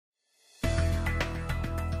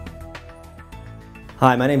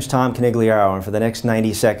Hi, my name is Tom Conigliaro, and for the next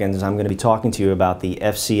 90 seconds I'm going to be talking to you about the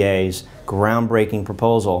FCA's groundbreaking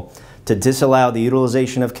proposal to disallow the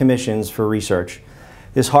utilization of commissions for research.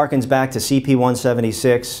 This harkens back to CP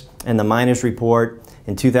 176 and the Miners Report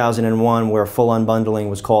in 2001, where full unbundling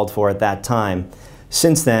was called for at that time.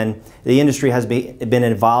 Since then, the industry has been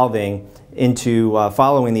evolving into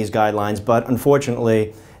following these guidelines, but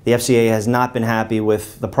unfortunately the FCA has not been happy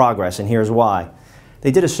with the progress, and here's why. They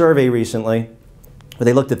did a survey recently where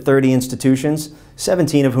they looked at 30 institutions,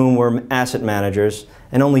 17 of whom were asset managers,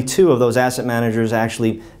 and only 2 of those asset managers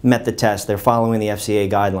actually met the test. They're following the FCA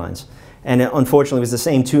guidelines. And unfortunately, it was the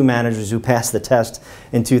same 2 managers who passed the test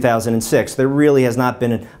in 2006. There really has not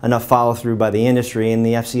been enough follow-through by the industry, and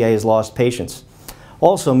the FCA has lost patience.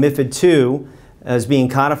 Also, MiFID II is being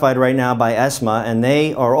codified right now by ESMA, and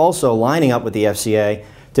they are also lining up with the FCA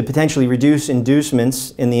to potentially reduce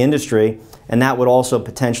inducements in the industry, and that would also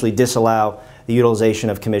potentially disallow the utilization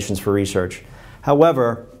of commissions for research.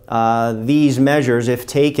 However, these measures, if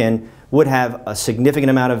taken, would have a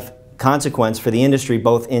significant amount of consequence for the industry,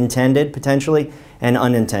 both intended potentially and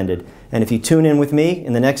unintended. And if you tune in with me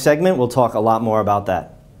in the next segment, we'll talk a lot more about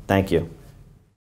that. Thank you.